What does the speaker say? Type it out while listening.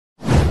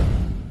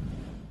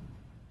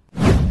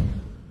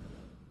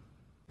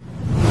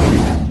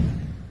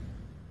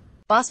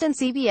Boston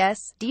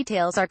CBS,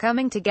 details are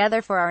coming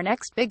together for our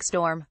next big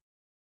storm.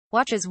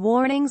 Watches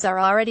warnings are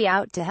already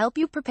out to help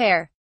you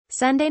prepare.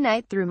 Sunday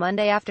night through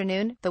Monday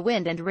afternoon, the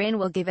wind and rain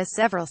will give us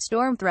several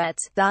storm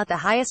threats. The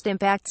highest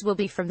impacts will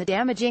be from the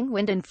damaging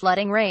wind and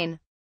flooding rain.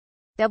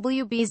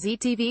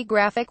 WBZ-TV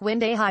graphic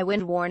wind. A high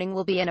wind warning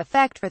will be in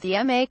effect for the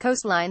MA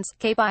coastlines,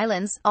 Cape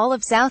Islands, all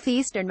of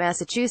southeastern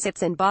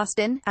Massachusetts and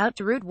Boston, out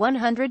to Route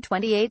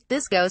 128.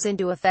 This goes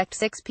into effect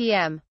 6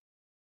 p.m.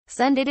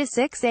 Sunday to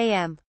 6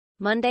 a.m.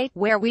 Monday,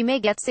 where we may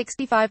get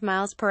 65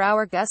 miles per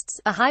hour gusts.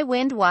 A high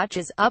wind watch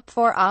is up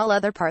for all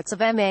other parts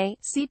of MA,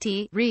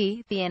 CT,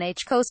 RE, the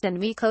NH coast and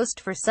ME coast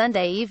for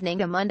Sunday evening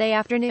to Monday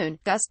afternoon.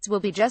 Gusts will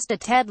be just a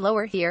tad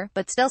lower here,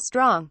 but still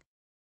strong.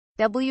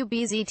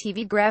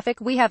 WBZ-TV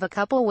graphic. We have a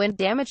couple wind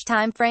damage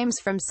time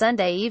frames from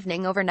Sunday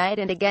evening overnight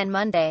and again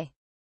Monday.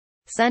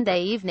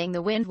 Sunday evening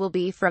the wind will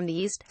be from the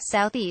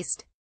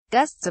east-southeast.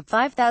 Gusts of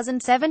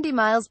 5,070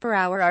 miles per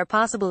hour are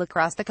possible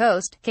across the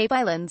coast, Cape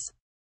Islands.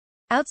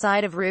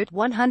 Outside of Route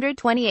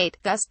 128,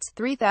 gusts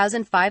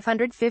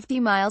 3,550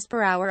 miles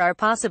per hour are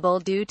possible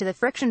due to the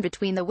friction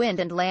between the wind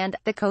and land.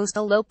 The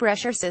coastal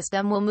low-pressure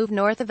system will move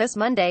north of us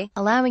Monday,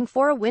 allowing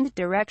for a wind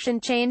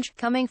direction change,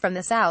 coming from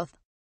the south.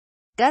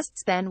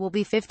 Gusts then will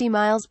be 50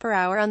 miles per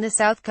hour on the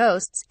south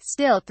coasts,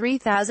 still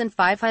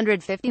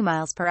 3,550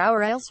 miles per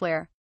hour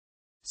elsewhere.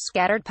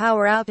 Scattered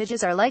power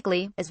outages are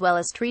likely, as well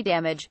as tree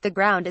damage. The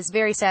ground is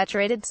very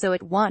saturated, so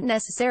it won't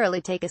necessarily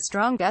take a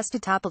strong gust to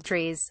topple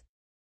trees.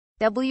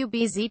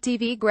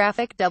 WBZ-TV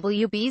graphic.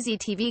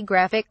 WBZ-TV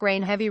graphic.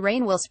 Rain. Heavy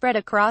rain will spread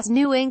across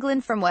New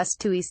England from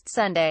west to east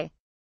Sunday.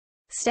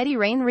 Steady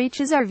rain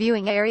reaches our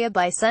viewing area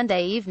by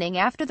Sunday evening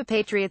after the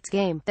Patriots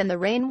game. Then the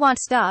rain won't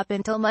stop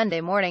until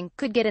Monday morning.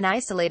 Could get an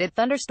isolated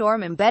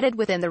thunderstorm embedded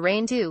within the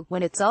rain too.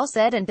 When it's all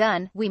said and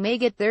done, we may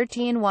get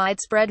 13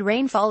 widespread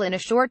rainfall in a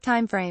short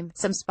time frame.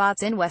 Some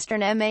spots in western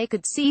MA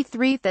could see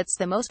 3. That's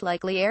the most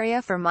likely area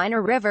for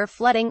minor river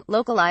flooding.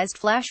 Localized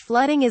flash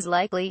flooding is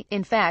likely.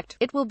 In fact,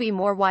 it will be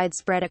more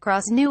widespread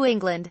across New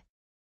England.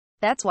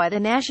 That's why the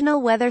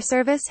National Weather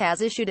Service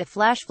has issued a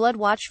flash flood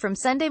watch from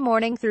Sunday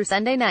morning through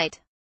Sunday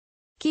night.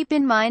 Keep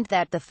in mind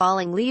that the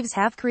falling leaves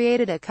have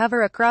created a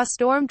cover across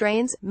storm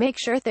drains. Make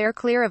sure they're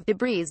clear of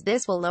debris.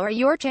 This will lower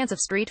your chance of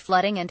street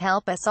flooding and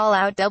help us all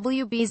out.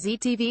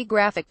 WBZ-TV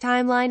graphic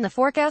timeline. The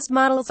forecast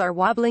models are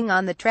wobbling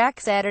on the track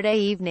Saturday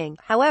evening.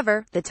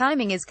 However, the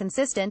timing is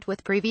consistent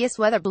with previous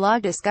weather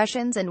blog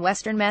discussions, and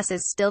western Mass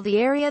is still the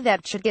area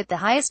that should get the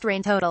highest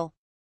rain total.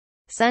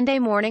 Sunday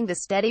morning the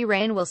steady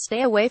rain will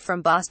stay away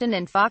from Boston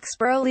and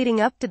Foxborough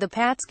leading up to the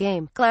Pats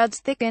game. Clouds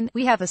thicken.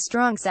 We have a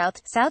strong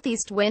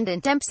southeast wind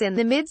and temps in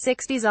the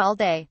mid-60s all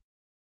day.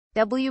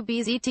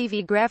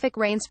 WBZ-TV graphic.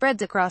 Rain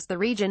spreads across the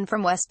region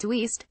from west to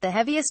east, the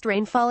heaviest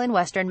rainfall in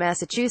western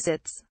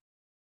Massachusetts.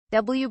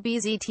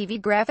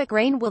 WBZ-TV graphic.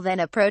 Rain will then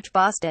approach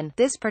Boston.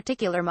 This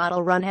particular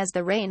model run has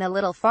the rain a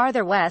little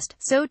farther west,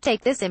 so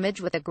take this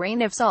image with a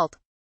grain of salt.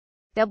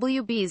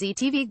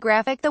 WBZ-TV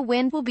graphic. The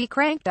wind will be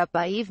cranked up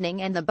by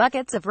evening and the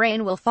buckets of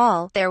rain will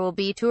fall. There will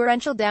be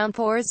torrential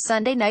downpours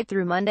Sunday night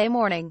through Monday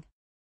morning.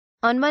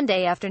 On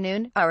Monday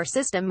afternoon, our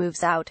system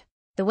moves out.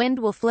 The wind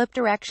will flip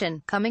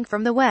direction, coming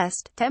from the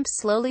west. Temps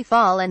slowly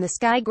fall and the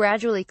sky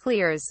gradually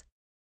clears.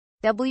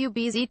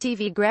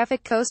 WBZ-TV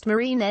graphic. Coast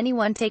marine.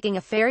 Anyone taking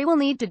a ferry will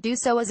need to do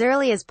so as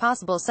early as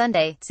possible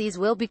Sunday. Seas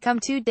will become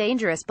too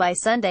dangerous by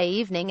Sunday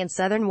evening in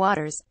southern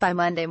waters. By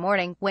Monday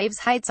morning, waves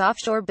heights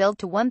offshore build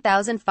to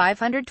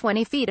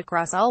 1,520 feet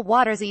across all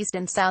waters east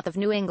and south of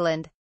New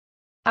England.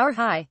 Our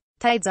high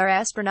tides are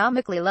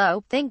astronomically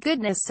low, thank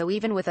goodness, so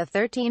even with a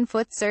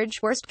 13-foot surge,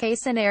 worst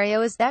case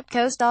scenario is that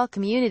coastal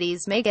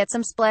communities may get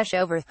some splash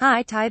over.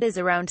 High tide is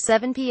around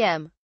 7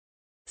 p.m.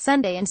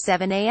 Sunday and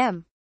 7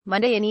 a.m.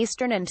 Monday in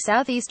eastern and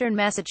southeastern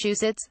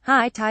Massachusetts,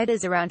 high tide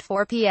is around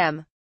 4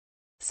 p.m.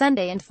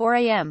 Sunday and 4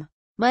 a.m.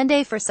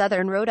 Monday for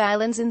southern Rhode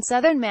Islands and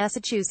southern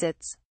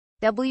Massachusetts.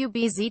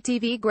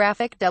 WBZ-TV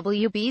graphic.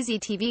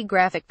 WBZ-TV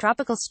graphic.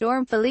 Tropical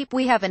storm Philippe.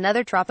 We have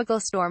another tropical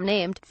storm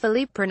named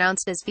Philippe,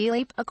 pronounced as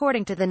Philippe,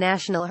 according to the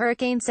National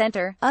Hurricane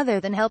Center. Other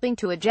than helping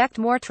to eject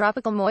more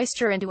tropical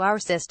moisture into our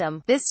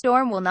system, this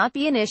storm will not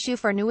be an issue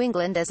for New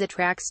England as it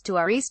tracks to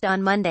our east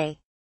on Monday.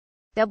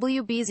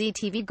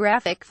 WBZ-TV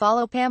graphic.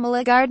 Follow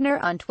Pamela Gardner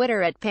on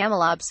Twitter at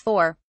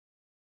PamelObs4.